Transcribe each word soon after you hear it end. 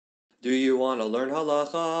Do you want to learn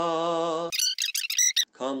halacha?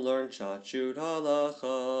 Come learn Sha'at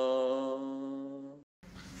halacha.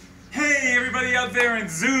 Hey everybody out there in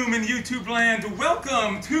Zoom and YouTube land,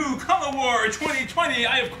 welcome to Color War 2020.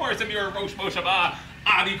 I of course am your Rosh Moshava,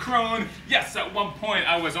 Adi Crone. Yes, at one point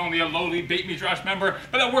I was only a lowly Beit Midrash member,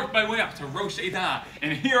 but I worked my way up to Rosh Edah,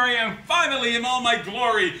 and here I am finally in all my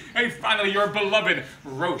glory, and finally your beloved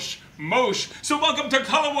Rosh Moshe. So welcome to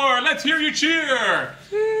Color War, let's hear you cheer!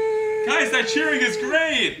 Guys, that cheering is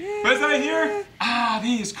great! What is that I hear?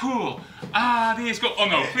 Adi is cool. Adi is cool. Oh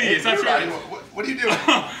no, please, that's right. What are you doing?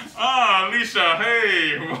 Alicia,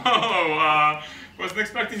 hey, whoa, wasn't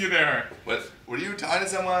expecting you there. What were you talking to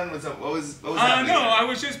someone? What was happening? No, I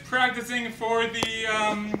was just practicing for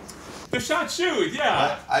the shot shoot,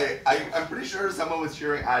 yeah. I'm pretty sure someone was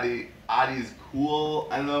cheering Adi. Adi's cool.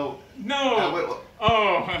 I don't know. No.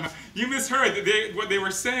 Oh, you misheard. What they were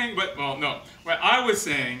saying, well, no. What I was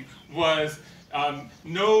saying was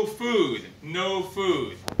no food, no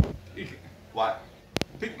food. What?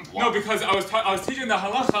 No, because I was teaching the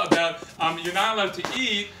halacha about you're not allowed to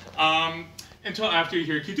eat until after you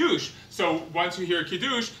hear kiddush. So once you hear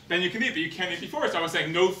kiddush, then you can eat, but you can't eat before. So I was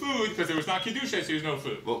saying no food because there was not kiddush, so there's no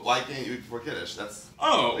food. Well, why can't you eat before kiddush? That's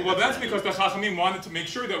because the chachamim wanted to make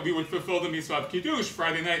sure that we would fulfill the mitzvah of kiddush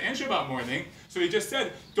Friday night and Shabbat morning. So they just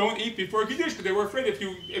said don't eat before kiddush because they were afraid if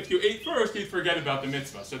you ate first, you'd forget about the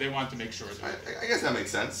mitzvah. So they wanted to make sure. I guess that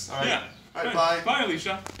makes sense. All right. Yeah. All right. Bye. Bye,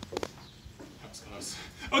 Alicia.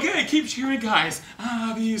 Okay, keep cheering, guys.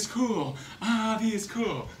 Adi is cool. Adi is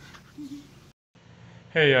cool.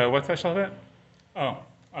 Hey, what's that Shalvet? Oh,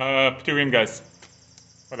 Pturim, guys.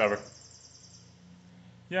 Whatever.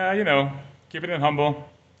 Yeah, you know, keep it humble.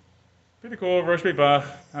 Pretty cool, Rosh Bach.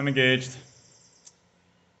 I'm engaged.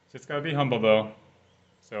 Just gotta be humble, though.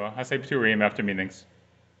 So I say Pturim after meetings.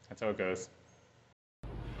 That's how it goes.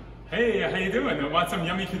 Hey, how you doing? Want some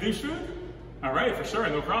yummy Kiddush food? All right, for sure,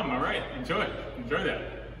 no problem. All right, enjoy that.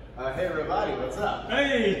 Hey, Ravati, what's up?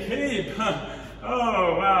 Hey, Cabe.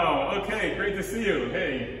 Oh, wow. Okay, great to see you.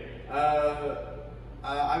 Hey.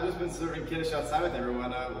 I've just been serving Kiddush outside with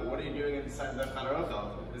everyone. What are you doing inside the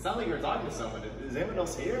Chadarocha? It sounded like you were talking to someone. Is anyone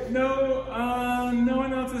else here? No, no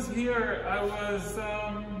one else is here. I was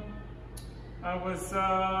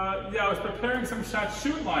preparing some shot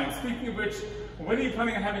shoot lines. Speaking of which, what are you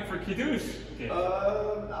planning on having for Kiddush? Gabe?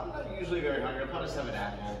 I'm not usually very hungry. I'll probably just have an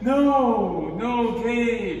apple. No,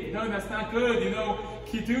 Gabe. No, that's not good. You know,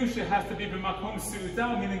 Kiddush, it has to be b'makom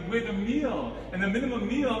su'udah, meaning with a meal. And the minimum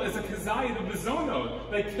meal is a kazayit of bezonot,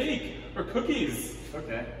 like cake or cookies.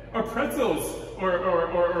 Okay. Or pretzels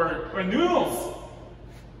or noodles.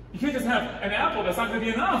 You can't just have an apple. That's not going to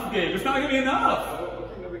be enough, Gabe. It's not going to be enough.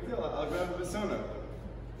 Okay, no big deal. I'll grab a Basona.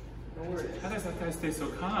 No worries. How does that guy stay so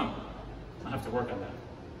calm? I'll have to work on that.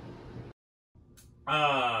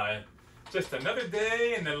 Just another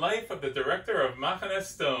day in the life of the director of Machane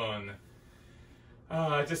Stone.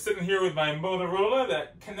 Just sitting here with my Motorola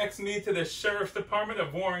that connects me to the Sheriff's Department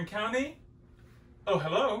of Warren County. Oh,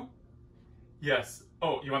 hello? Yes.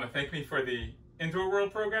 Oh, you want to thank me for the Indoor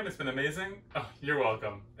World program? It's been amazing. Oh, you're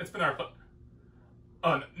welcome. It's been our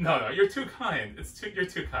Oh, no, you're too kind. You're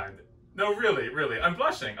too kind. No, really. I'm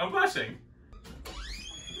blushing.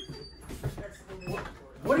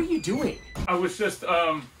 What are you doing? I was just,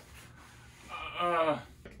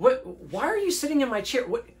 What? Why are you sitting in my chair?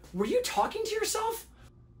 What? Were you talking to yourself?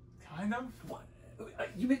 kind of. What?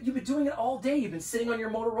 You've been doing it all day. You've been sitting on your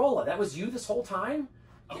Motorola. That was you this whole time?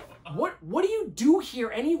 What do you do here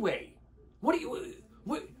anyway? What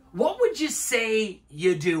would you say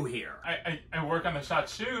you do here? I work on the shot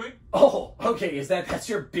shoot. Oh, okay. That's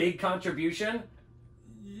your big contribution?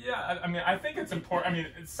 Yeah, I mean, I think it's important. I mean,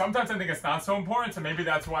 sometimes I think it's not so important, so maybe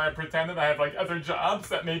that's why I pretended I have, like, other jobs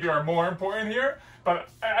that maybe are more important here. But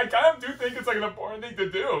I kind of do think it's, like, an important thing to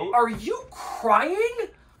do. Are you crying?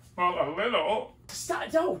 Well, a little. Stop,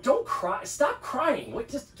 don't cry. Stop crying. Wait,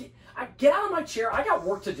 just get out of my chair. I got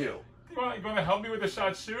work to do. You want to help me with the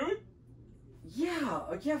shot shoot? Yeah,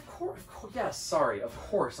 of course. Yeah, sorry, of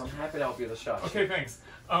course. I'm happy to help you with the shot. Okay, thanks.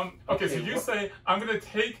 Okay, so you say, I'm going to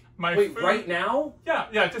take my food... Wait, right now?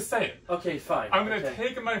 Yeah, just say it. Okay, fine. I'm going to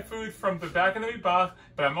take my food from the back of the mibach,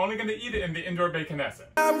 but I'm only going to eat it in the indoor Beit Knesset.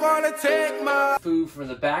 I'm going to take my food from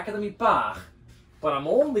the back of the mibach, but I'm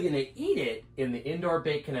only going to eat it in the indoor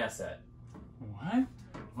Beit Knesset. What?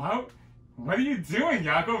 What are you doing,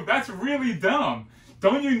 Yaakov? That's really dumb.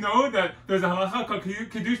 Don't you know that there's a halacha called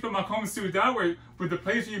Kiddush b'makom su'udah, where the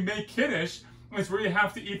place where you make Kiddush is where you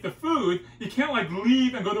have to eat the food. You can't, like,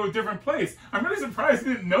 leave and go to a different place. I'm really surprised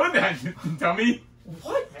you didn't know that, you dummy.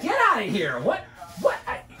 What? Get out of here. What?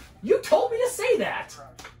 You told me to say that.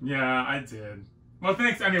 Yeah, I did. Well,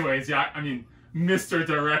 thanks anyways. Yeah, I mean, Mr.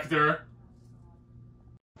 Director.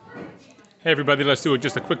 Hey everybody, let's do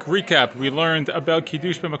just a quick recap. We learned about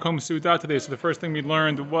Kiddush b'makom Seudah today. So the first thing we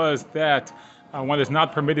learned was that one is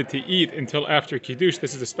not permitted to eat until after Kiddush.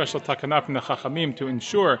 This is a special takana from the Chachamim to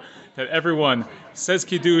ensure that everyone says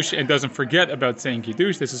Kiddush and doesn't forget about saying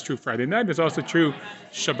Kiddush. This is true Friday night. It's also true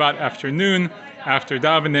Shabbat afternoon after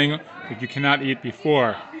davening, that you cannot eat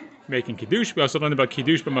before making Kiddush. We also learned about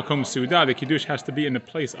Kiddush b'makom Seudah. The Kiddush has to be in the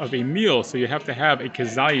place of a meal, so you have to have a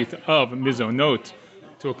kezayit of mizonot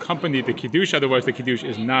to accompany the Kiddush, otherwise the Kiddush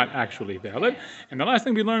is not actually valid. And the last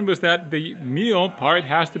thing we learned was that the meal part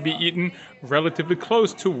has to be eaten relatively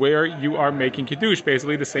close to where you are making Kiddush,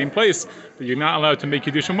 basically the same place. But you're not allowed to make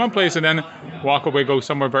Kiddush in one place and then walk away, go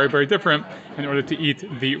somewhere very, very different in order to eat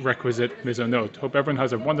the requisite mizonot. Hope everyone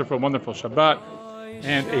has a wonderful, wonderful Shabbat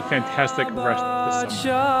and a fantastic rest of the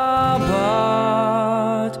summer.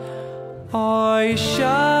 Shabbat,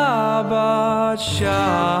 Shabbat,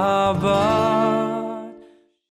 Shabbat.